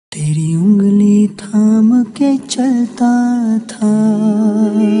तेरी उंगली थाम के चलता था,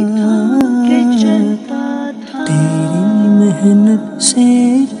 तेरी मेहनत से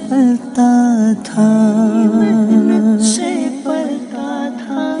पलता था,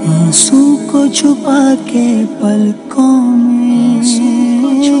 आंसू को छुपा के पलकों में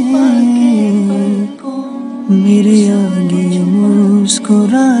मेरे आगे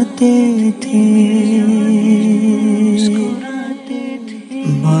मुस्कुराते थे।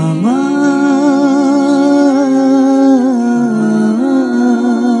 बाबा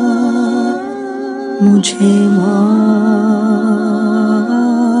मुझे माफ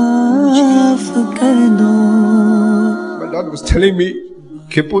कर दो। My dad was telling me,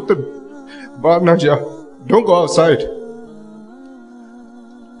 "Ke putra, bahar na ja, don't go outside."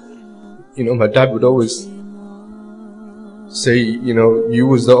 You know, my dad would always say, you know, you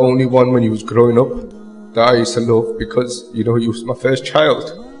was the only one when he was growing up that I used to love because, you know, he was my first child.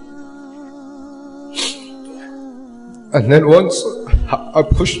 And then once I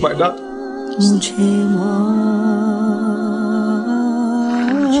pushed my dad. मुझे माफ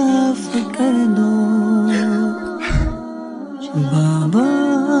कर दो बाबा।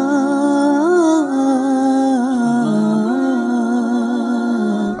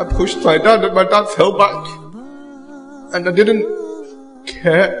 I pushed my dad and my dad fell back. And I didn't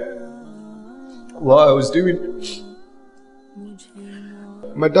care what I was doing.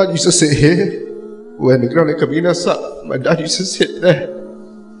 My dad used to sit here when the Granny Kabina sat. My dad used to sit there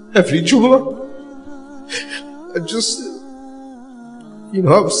every Juma. And just, you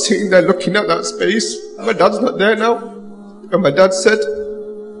know, I was sitting there looking at that space. My dad's not there now. And my dad said,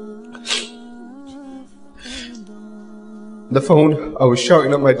 on the phone, I was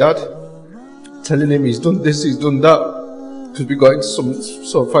shouting at my dad, telling him he's done this, he's done that, because we got into some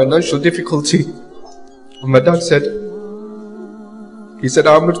sort of financial difficulty. And my dad said, he said,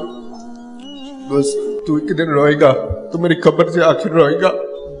 Amir, was tu ek din roega, tu meri kabar se aakhir roega.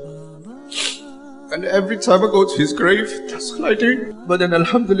 And every time I go to his grave, that's what I do. But then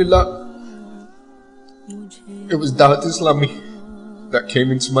alhamdulillah, it was Dawat Islami that came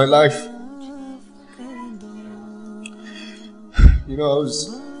into my life. You know,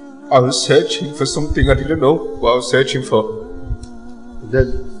 I was searching for something I didn't know what I was searching for. And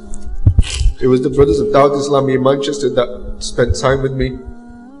then it was the brothers of Dawat Islami in Manchester that spent time with me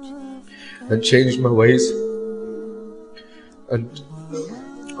and changed my ways. And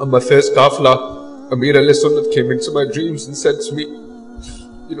on my first kafla, Amir Attari came into my dreams and said to me,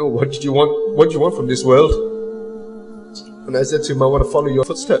 you know, what do you want from this world? And I said to him, I want to follow your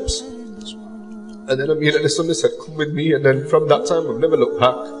footsteps. And then Amir Attari said, come with me. And then from that time, I've never looked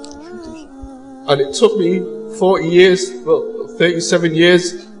back. And it took me 40 years, well, 37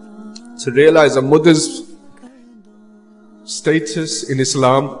 years to realize a mother's status in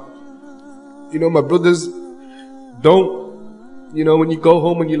Islam. You know, my brothers, don't, you know, when you go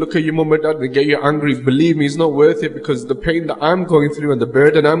home and you look at your mum and dad, they get you angry. Believe me, it's not worth it, because the pain that I'm going through and the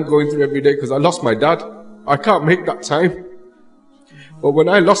burden I'm going through every day, because I lost my dad. I can't make that time. But when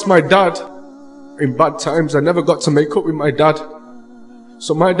I lost my dad, in bad times, I never got to make up with my dad.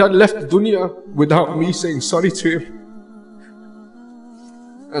 So my dad left dunya without me saying sorry to him.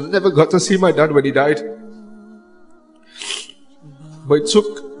 And I never got to see my dad when he died. But it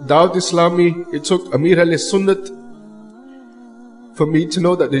took Dawat Islami, it took Amir Attari for me to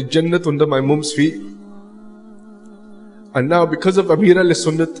know that there's Jannat under my mum's feet. And now because of Amir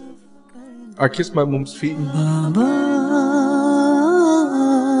Attari, I kiss my mum's feet.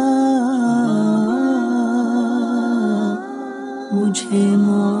 मुझे माफ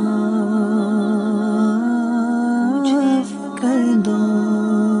कर दो।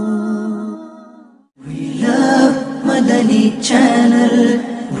 We love Madani channel.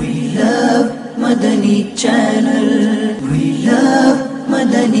 We love Madani channel. We love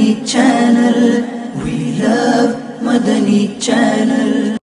Madani channel. We love Madani channel.